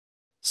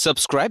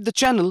Subscribe the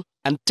channel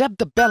and tap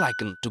the bell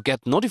icon to get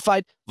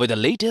notified with the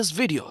latest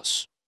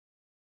videos.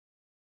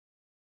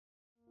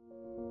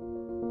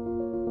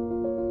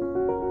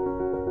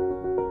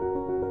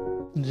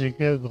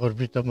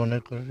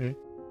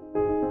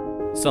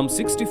 Some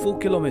 64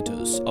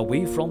 kilometers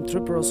away from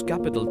Tripura's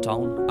capital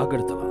town,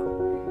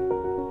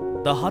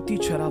 Agartala, the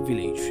Hatichara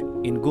village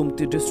in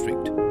Gumti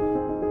district.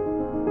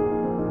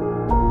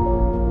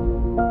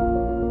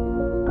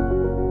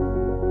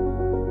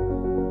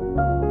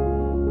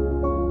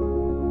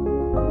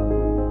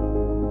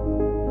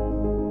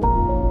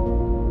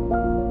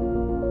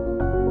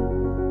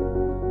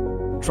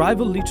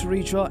 Tribal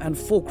literature and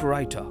folk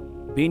writer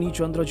Beni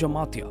Chandra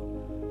Jamatia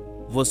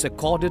was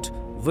accorded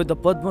with the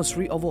Padma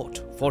Shri Award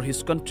for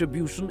his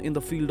contribution in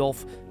the field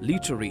of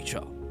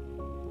literature.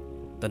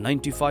 The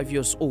 95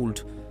 years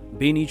old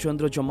Beni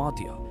Chandra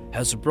Jamatia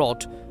has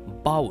brought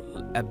Baul,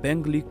 a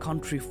Bengali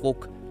country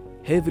folk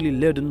heavily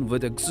laden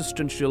with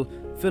existential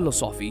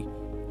philosophy,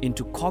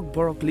 into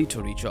Kokborok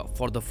literature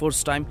for the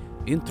first time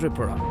in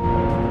Tripura.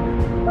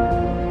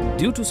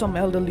 Due to some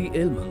elderly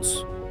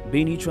ailments,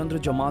 Beni Chandra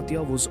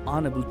Jamatia was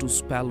unable to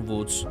spell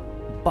words,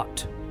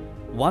 but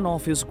one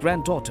of his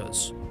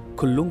granddaughters,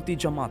 Shri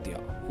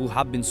Jamatia, who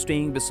have been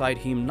staying beside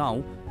him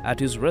now at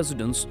his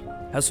residence,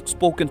 has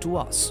spoken to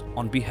us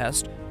on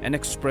behest and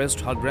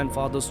expressed her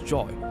grandfather's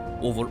joy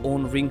over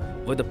honoring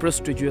with the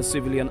prestigious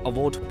civilian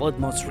award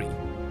Padma Shri.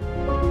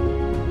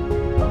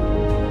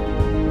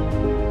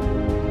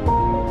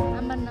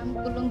 My name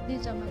is Shri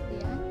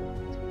Jamatia.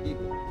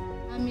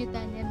 I'm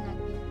Italian.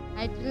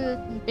 I feel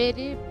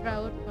very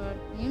proud for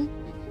him.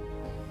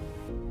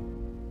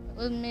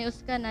 मैं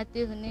उसका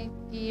नाती होने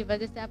की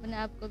वजह से अपने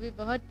आप को भी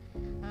बहुत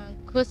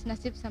खुश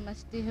नसीब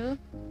समझती हूँ।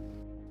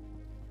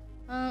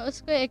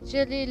 उसको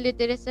एक्चुअली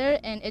लिटरेचर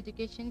एंड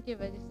एजुकेशन की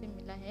वजह से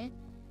मिला है,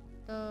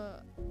 तो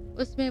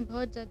उसमें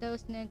बहुत ज़्यादा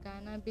उसने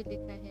गाना भी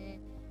लिखा है,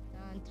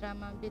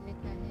 ड्रामा भी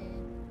लिखा है,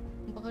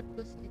 बहुत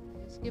कुछ लिखा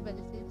है। उसकी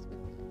वजह से उसको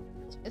मिला।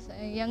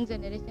 यंग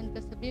जनरेशन का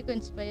सभी को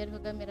इंस्पायर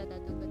होगा मेरा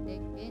दादू को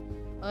देख के,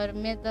 और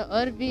मैं तो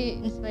और भी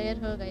इंस्पायर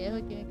हो गया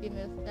हूँ क्योंकि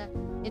मैं उसका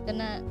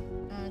इतना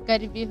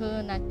करीबी हूँ,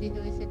 नाती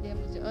हूँ, इसलिए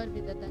मुझे और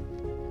भी ज़्यादा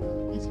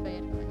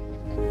इंस्पायर हुआ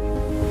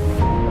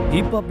है।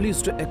 He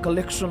published a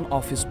collection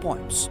of his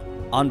poems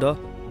under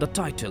the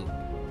title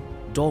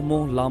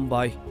Domo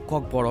Lambai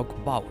Kokborok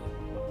Baul,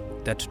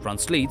 that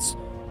translates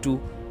to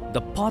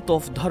The Path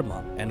of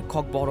Dharma and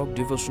Kokborok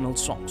devotional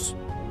songs,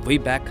 way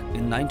back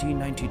in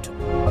 1992.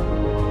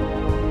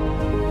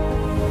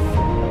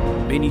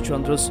 Beni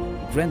Chandra's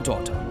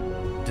granddaughter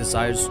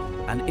desires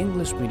an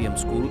English medium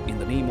school in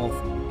the name of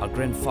her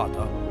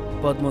grandfather,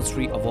 Padma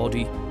Shri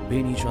Awardee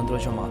Beni Chandra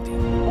Jamatia.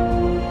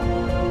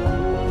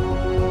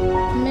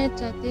 मैं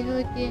चाहती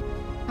हूँ कि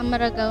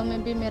हमारा गांव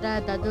में भी मेरा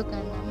दादू का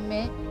नाम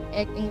में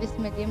एक इंग्लिश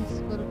मीडियम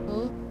स्कूल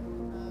हो,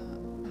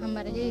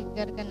 हमारे ही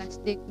घर का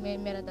नज़दीक में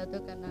मेरा दादू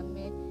का नाम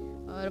में,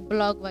 और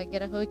ब्लॉग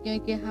वगैरह हो,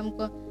 क्योंकि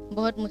हमको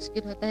बहुत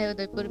मुश्किल होता है,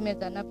 उदयपुर में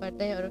जाना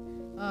पड़ता है,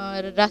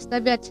 और रास्ता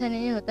भी अच्छा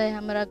नहीं होता है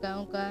हमारा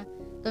गांव का।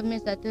 तो मैं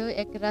चाहती हूँ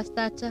एक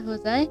रास्ता अच्छा हो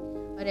जाए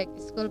और एक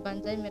स्कूल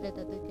बन जाए मेरे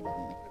दादू के नाम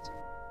में।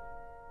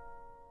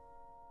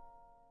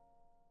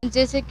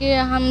 जैसे कि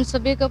हम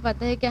सभी को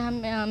पता है कि हम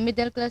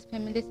मिडिल क्लास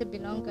फैमिली से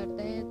बिलोंग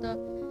करते हैं, तो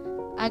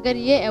अगर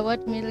ये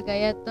अवार्ड मिल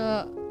गया तो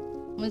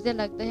मुझे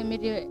लगता है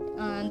मेरी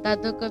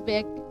दादू को भी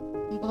एक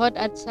बहुत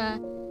अच्छा,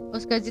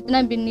 उसका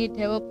जितना भी नीड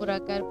है वो पूरा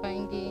कर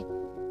पाएंगी।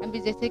 अभी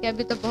जैसे कि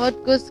अभी तो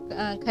बहुत कुछ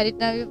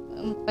खरीदना भी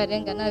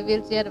पड़ेगा ना,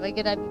 व्हील चेयर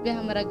वगैरह भी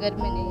हमारा घर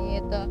में नहीं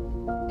है, तो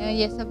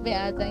ये सब भी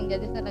आ जाएंगे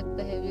जैसा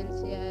लगता है, व्हील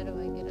चेयर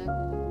वगैरह।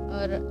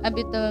 और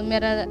अभी तो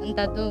मेरा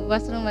दादू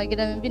वॉशरूम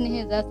वगैरह में भी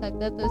नहीं जा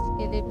सकता, तो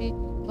उसके लिए भी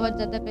बहुत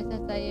ज़्यादा पैसा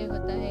चाहिए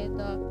होता है,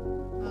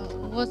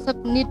 तो वो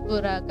सब नीड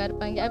पूरा कर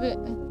पाएंगे। अभी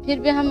फिर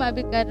भी हम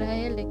अभी कर रहे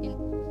हैं, लेकिन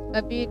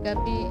कभी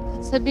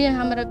कभी सभी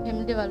हमारा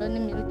फैमिली वालों ने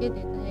मिल के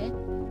देता है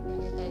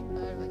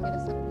डायपर वगैरह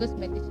सब कुछ,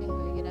 मेडिसिन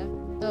वगैरह।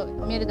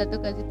 तो मेरे दादू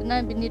का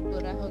जितना भी नीड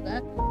पूरा होगा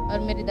और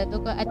मेरे दादू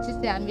को अच्छे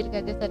से आमिर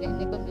का जैसा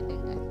रहने को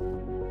मिलेगा।